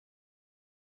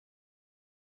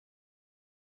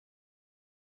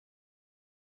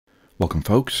Welcome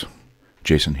folks,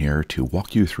 Jason here to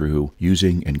walk you through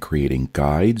using and creating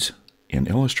guides in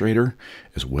Illustrator,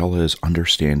 as well as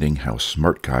understanding how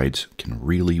smart guides can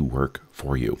really work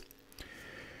for you.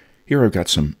 Here I've got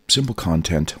some simple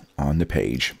content on the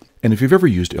page, and if you've ever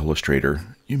used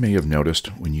Illustrator, you may have noticed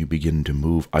when you begin to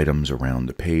move items around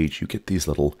the page, you get these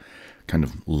little kind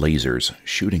of lasers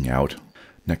shooting out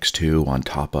next to, on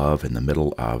top of, in the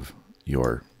middle of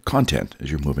your content as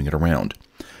you're moving it around.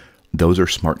 Those are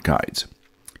smart guides.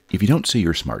 If you don't see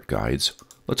your smart guides,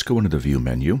 let's go into the View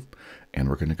menu, and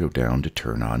we're going to go down to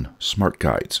turn on Smart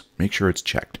Guides. Make sure it's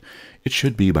checked. It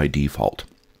should be by default.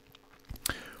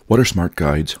 What are smart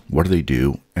guides? What do they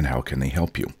do? And how can they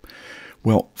help you?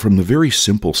 Well, from the very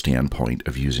simple standpoint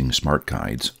of using smart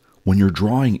guides, when you're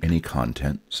drawing any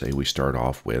content, say we start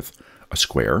off with a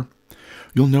square,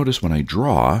 you'll notice when I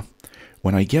draw,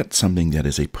 when I get something that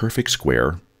is a perfect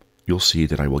square, you'll see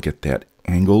that I will get that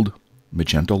angled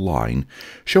magenta line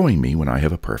showing me when I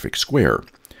have a perfect square.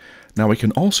 Now I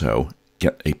can also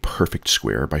get a perfect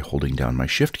square by holding down my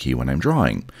Shift key when I'm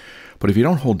drawing. But if you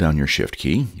don't hold down your Shift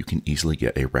key, you can easily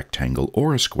get a rectangle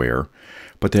or a square,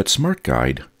 but that smart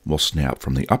guide will snap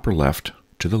from the upper left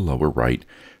to the lower right,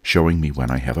 showing me when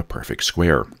I have a perfect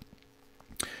square.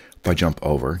 If I jump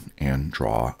over and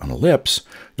draw an ellipse,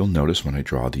 you'll notice when I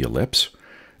draw the ellipse,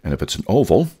 and if it's an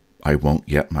oval, I won't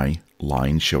get my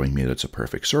line showing me that it's a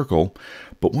perfect circle,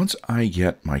 but once I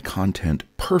get my content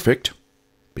perfect,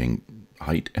 being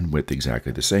height and width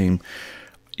exactly the same,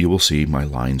 you will see my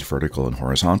lines vertical and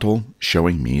horizontal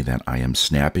showing me that I am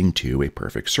snapping to a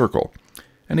perfect circle.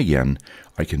 And again,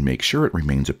 I can make sure it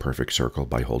remains a perfect circle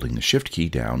by holding the Shift key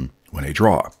down when I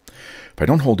draw. If I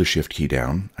don't hold the Shift key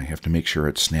down, I have to make sure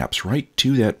it snaps right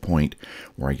to that point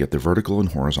where I get the vertical and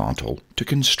horizontal to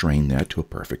constrain that to a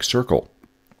perfect circle.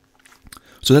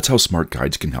 So that's how smart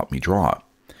guides can help me draw.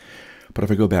 But if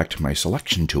I go back to my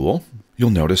selection tool, you'll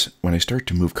notice when I start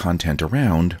to move content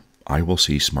around, I will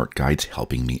see smart guides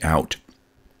helping me out.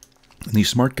 And these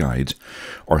smart guides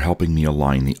are helping me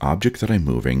align the object that I'm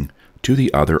moving to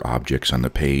the other objects on the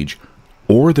page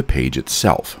or the page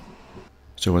itself.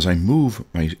 So as I move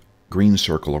my green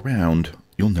circle around,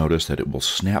 you'll notice that it will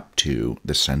snap to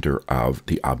the center of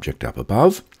the object up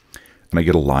above, and I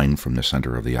get a line from the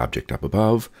center of the object up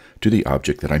above to the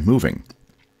object that I'm moving.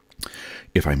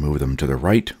 If I move them to the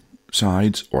right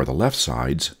sides or the left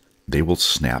sides, they will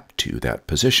snap to that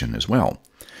position as well.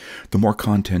 The more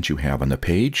content you have on the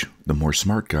page, the more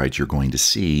smart guides you're going to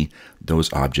see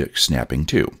those objects snapping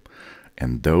to.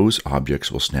 And those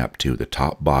objects will snap to the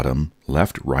top, bottom,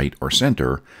 left, right, or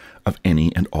center of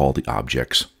any and all the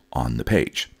objects on the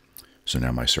page. So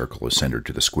now my circle is centered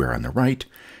to the square on the right.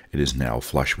 It is now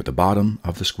flush with the bottom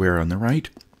of the square on the right,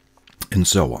 and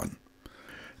so on.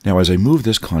 Now as I move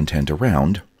this content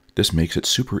around, this makes it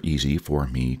super easy for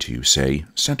me to, say,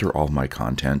 center all my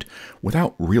content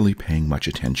without really paying much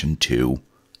attention to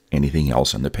anything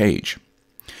else on the page.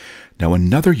 Now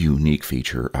another unique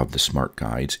feature of the smart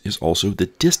guides is also the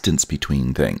distance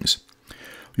between things.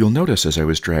 You'll notice as I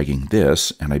was dragging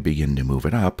this and I begin to move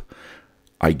it up,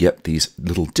 I get these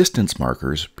little distance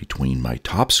markers between my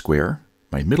top square,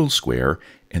 my middle square,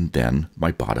 and then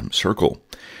my bottom circle.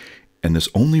 And this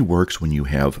only works when you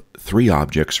have 3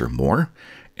 objects or more,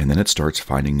 and then it starts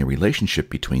finding the relationship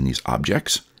between these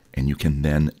objects, and you can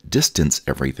then distance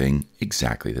everything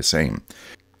exactly the same.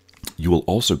 You will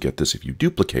also get this if you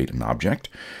duplicate an object.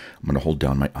 I'm going to hold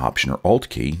down my Option or Alt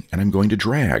key, and I'm going to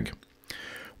drag.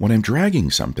 When I'm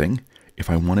dragging something, if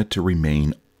I want it to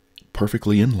remain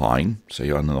perfectly in line,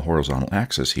 say on the horizontal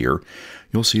axis here,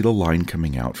 you'll see the line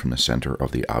coming out from the center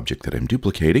of the object that I'm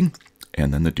duplicating,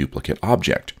 and then the duplicate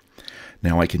object.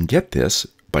 Now I can get this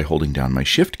by holding down my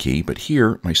Shift key, but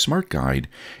here my smart guide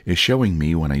is showing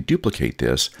me when I duplicate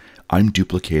this, I'm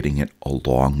duplicating it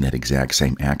along that exact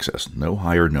same axis. No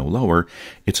higher, no lower.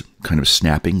 It's kind of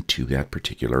snapping to that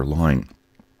particular line.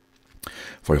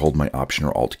 If I hold my Option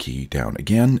or Alt key down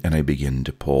again, and I begin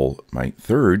to pull my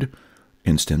third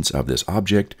instance of this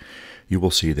object, you will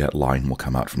see that line will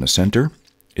come out from the center.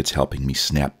 It's helping me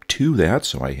snap to that,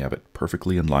 so I have it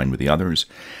perfectly in line with the others.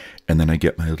 And then I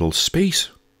get my little space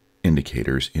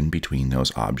indicators in between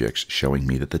those objects showing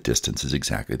me that the distance is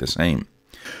exactly the same.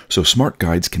 So smart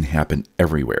guides can happen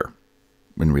everywhere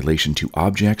in relation to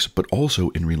objects, but also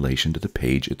in relation to the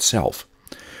page itself.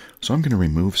 So I'm going to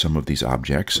remove some of these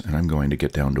objects, and I'm going to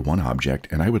get down to one object,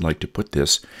 and I would like to put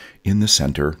this in the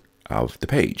center of the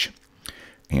page.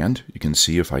 And you can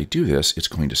see if I do this, it's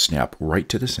going to snap right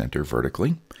to the center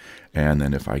vertically. And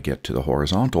then if I get to the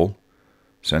horizontal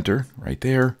center right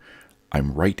there,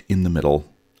 I'm right in the middle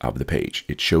of the page.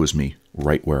 It shows me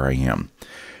right where I am.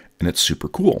 And it's super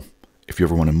cool. If you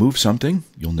ever want to move something,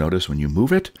 you'll notice when you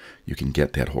move it, you can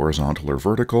get that horizontal or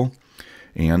vertical,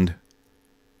 and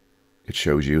it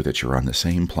shows you that you're on the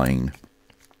same plane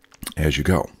as you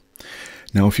go.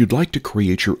 Now, if you'd like to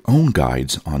create your own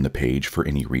guides on the page for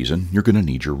any reason, you're going to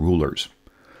need your rulers.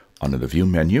 Under the View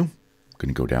menu, you're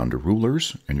going to go down to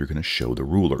Rulers, and you're going to show the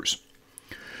rulers.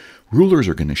 Rulers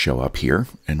are going to show up here,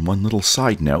 and one little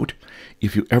side note,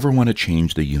 if you ever want to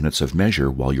change the units of measure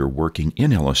while you're working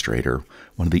in Illustrator,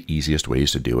 one of the easiest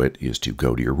ways to do it is to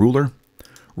go to your ruler,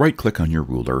 right-click on your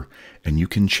ruler, and you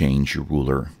can change your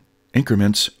ruler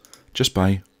increments just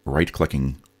by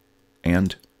right-clicking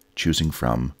and choosing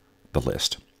from the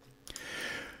list.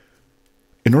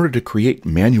 In order to create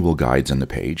manual guides on the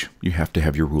page, you have to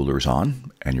have your rulers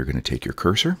on, and you're going to take your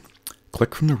cursor,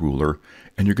 click from the ruler,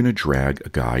 and you're going to drag a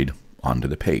guide onto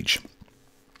the page.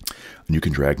 And you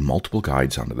can drag multiple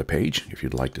guides onto the page if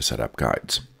you'd like to set up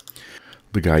guides.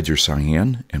 The guides are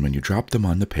cyan, and when you drop them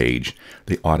on the page,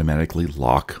 they automatically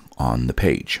lock on the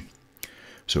page.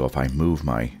 So if I move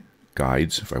my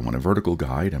guides, if I want a vertical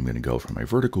guide, I'm going to go for my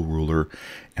vertical ruler,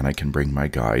 and I can bring my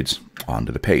guides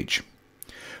onto the page.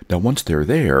 Now once they're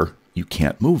there, you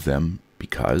can't move them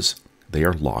because they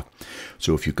are locked.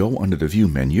 So if you go under the View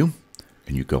menu,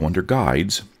 and you go under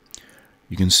Guides,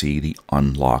 you can see the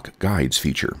Unlock Guides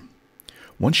feature.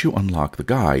 Once you unlock the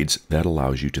guides, that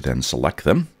allows you to then select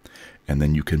them, and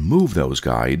then you can move those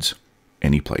guides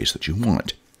any place that you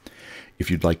want. If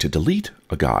you'd like to delete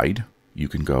a guide, you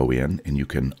can go in and you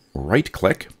can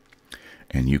right-click,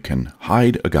 and you can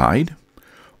hide a guide,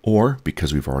 or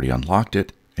because we've already unlocked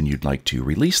it, and you'd like to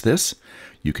release this,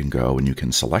 you can go and you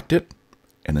can select it,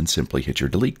 and then simply hit your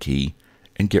delete key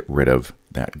and get rid of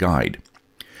that guide.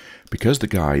 Because the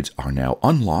guides are now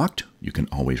unlocked, you can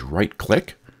always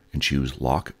right-click and choose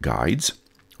Lock Guides,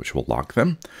 which will lock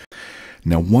them.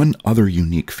 Now, one other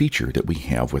unique feature that we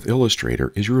have with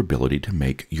Illustrator is your ability to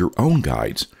make your own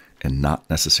guides, and not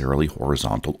necessarily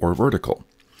horizontal or vertical.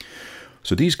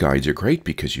 So these guides are great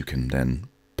because you can then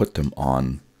put them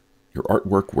on your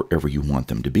artwork wherever you want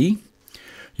them to be.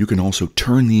 You can also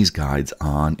turn these guides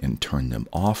on and turn them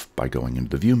off by going into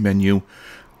the View menu,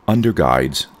 under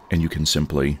Guides, and you can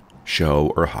simply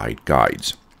show or hide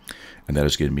guides. And that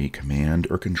is going to be Command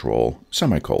or Control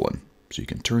semicolon. So you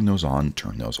can turn those on,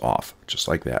 turn those off, just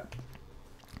like that.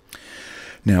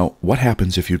 Now, what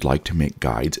happens if you'd like to make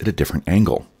guides at a different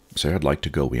angle? Say I'd like to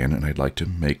go in and I'd like to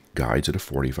make guides at a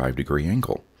 45-degree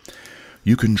angle.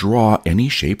 You can draw any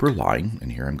shape or line,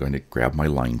 and here I'm going to grab my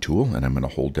line tool and I'm going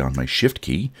to hold down my Shift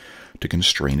key to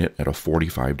constrain it at a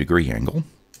 45-degree angle.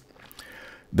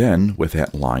 Then, with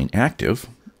that line active,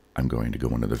 I'm going to go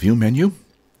into the View menu,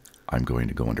 I'm going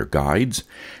to go under Guides,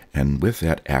 and with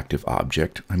that active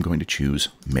object, I'm going to choose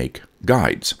Make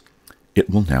Guides. It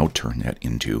will now turn that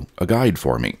into a guide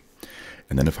for me.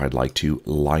 And then if I'd like to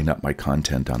line up my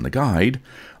content on the guide,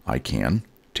 I can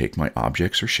take my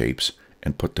objects or shapes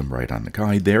and put them right on the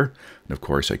guide there. And of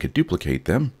course, I could duplicate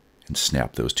them and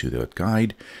snap those to the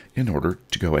guide in order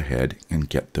to go ahead and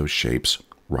get those shapes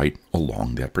right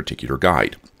along that particular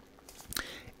guide.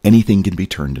 Anything can be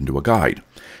turned into a guide.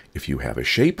 If you have a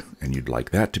shape and you'd like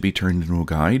that to be turned into a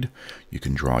guide, you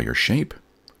can draw your shape,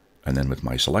 and then with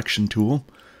my selection tool,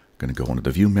 I'm going to go into the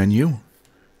View menu,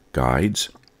 Guides,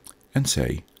 and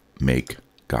say Make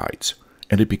Guides,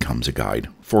 and it becomes a guide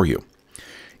for you.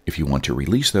 If you want to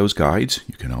release those guides,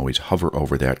 you can always hover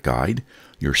over that guide.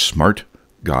 Your Smart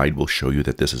Guide will show you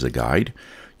that this is a guide.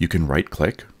 You can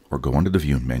right-click or go into the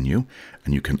View menu,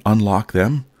 and you can unlock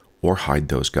them or hide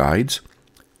those guides,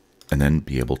 and then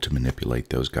be able to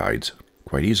manipulate those guides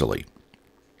quite easily.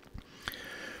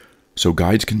 So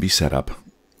guides can be set up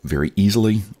very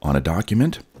easily on a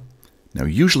document. Now,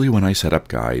 usually when I set up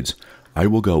guides, I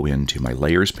will go into my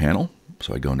Layers panel.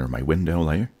 So I go under my Window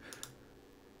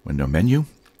menu,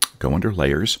 go under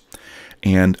Layers,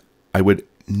 and I would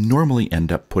normally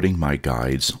end up putting my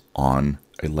guides on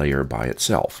a layer by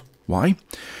itself. Why?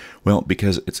 Well,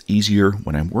 because it's easier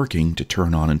when I'm working to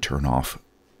turn on and turn off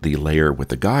the layer with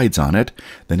the guides on it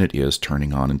than it is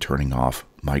turning on and turning off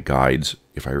my guides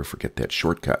if I ever forget that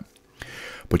shortcut.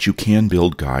 But you can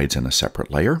build guides in a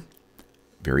separate layer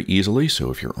very easily.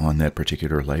 So if you're on that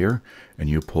particular layer and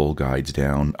you pull guides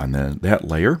down on that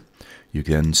layer, you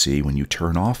can see when you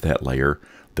turn off that layer,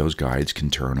 those guides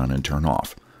can turn on and turn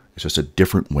off. It's just a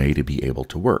different way to be able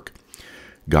to work.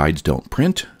 Guides don't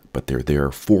print, but they're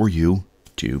there for you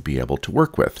to be able to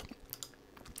work with.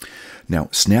 Now,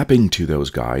 snapping to those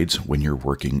guides when you're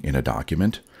working in a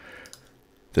document,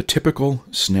 the typical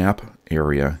snap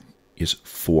area is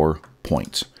 4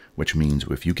 points, which means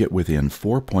if you get within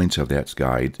 4 points of that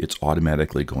guide, it's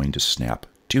automatically going to snap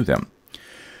to them.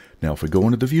 Now, if we go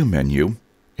into the View menu,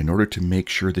 in order to make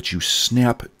sure that you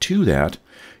snap to that,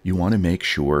 you want to make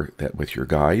sure that with your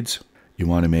guides, you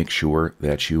want to make sure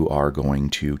that you are going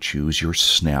to choose your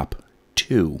Snap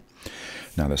To.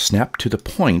 Now, the Snap to the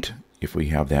point, if we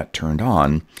have that turned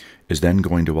on, is then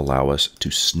going to allow us to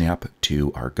snap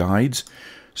to our guides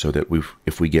so that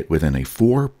if we get within a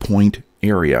 4-point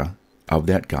area of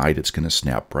that guide, it's going to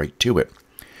snap right to it.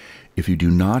 If you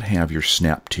do not have your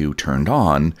Snap To turned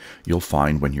on, you'll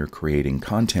find when you're creating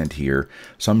content here,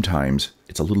 sometimes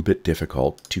it's a little bit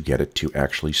difficult to get it to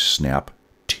actually snap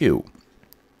to.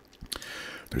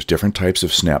 There's different types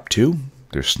of Snap To.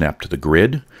 There's Snap to the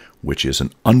Grid, which is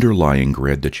an underlying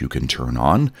grid that you can turn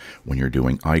on. When you're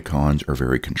doing icons or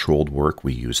very controlled work,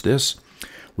 we use this.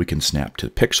 We can snap to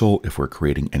pixel if we're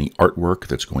creating any artwork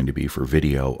that's going to be for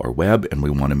video or web, and we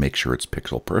want to make sure it's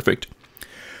pixel perfect.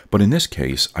 But in this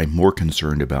case, I'm more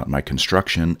concerned about my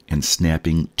construction and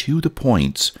snapping to the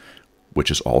points,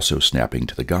 which is also snapping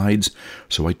to the guides.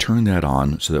 So I turn that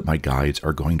on so that my guides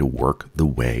are going to work the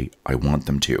way I want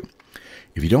them to.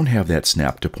 If you don't have that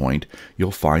snap to point,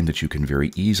 you'll find that you can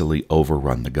very easily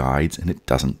overrun the guides and it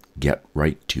doesn't get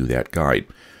right to that guide.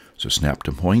 So snap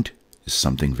to point is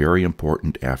something very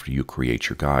important after you create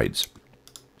your guides.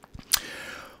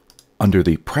 Under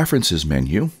the Preferences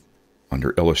menu,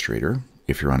 under Illustrator,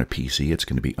 if you're on a PC, it's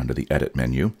going to be under the Edit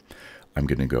menu. I'm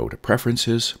going to go to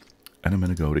Preferences, and I'm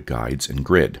going to go to Guides and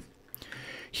Grid.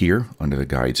 Here, under the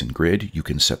Guides and Grid, you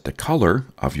can set the color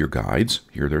of your guides.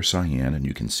 Here they're cyan, and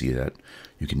you can see that.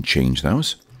 You can change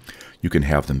those. You can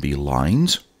have them be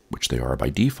lines, which they are by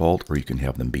default, or you can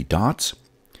have them be dots.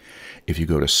 If you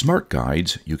go to Smart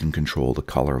Guides, you can control the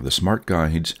color of the Smart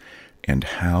Guides and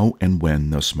how and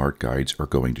when those Smart Guides are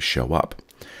going to show up.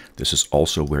 This is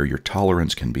also where your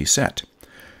tolerance can be set.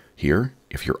 Here,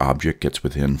 if your object gets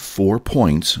within 4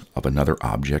 points of another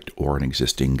object or an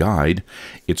existing guide,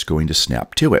 it's going to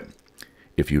snap to it.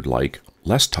 If you'd like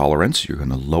less tolerance, you're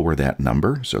going to lower that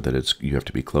number so that you have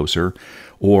to be closer.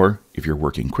 Or if you're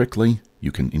working quickly,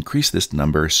 you can increase this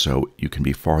number so you can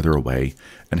be farther away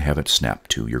and have it snap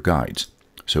to your guides.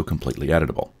 So completely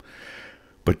editable.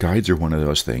 But guides are one of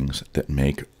those things that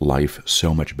make life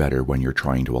so much better when you're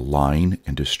trying to align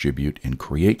and distribute and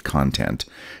create content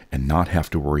and not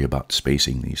have to worry about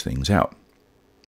spacing these things out.